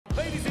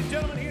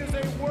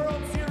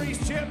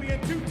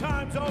champion 2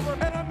 times over,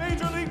 and a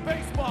Major League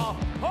Baseball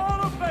Hall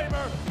of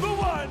Famer, the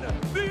one,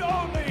 the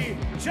only,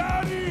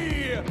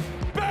 Johnny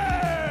Bench!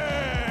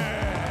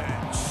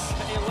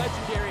 A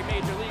legendary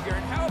Major Leaguer,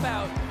 and how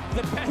about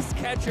the best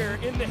catcher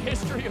in the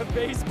history of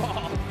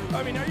baseball?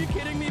 I mean, are you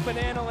kidding me?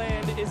 Banana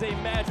Land is a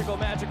magical,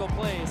 magical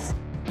place.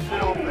 You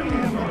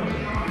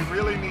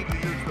really need to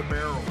use the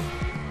barrel.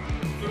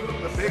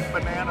 The big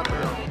banana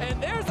barrel.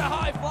 And there's a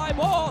high fly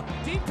ball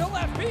deep to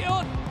left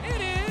field.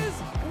 It is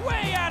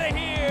way out of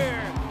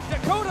here.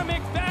 Dakota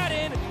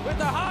McFadden with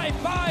a high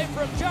five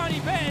from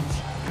Johnny Bench.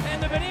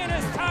 And the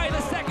Bananas tie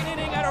the second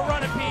inning at a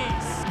run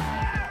apiece.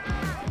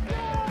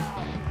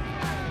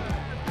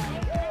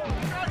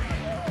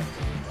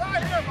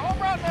 Right here, home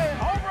run man,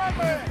 home run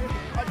man.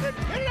 I said,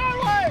 get it out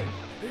of the way.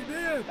 He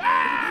did.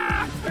 Ah!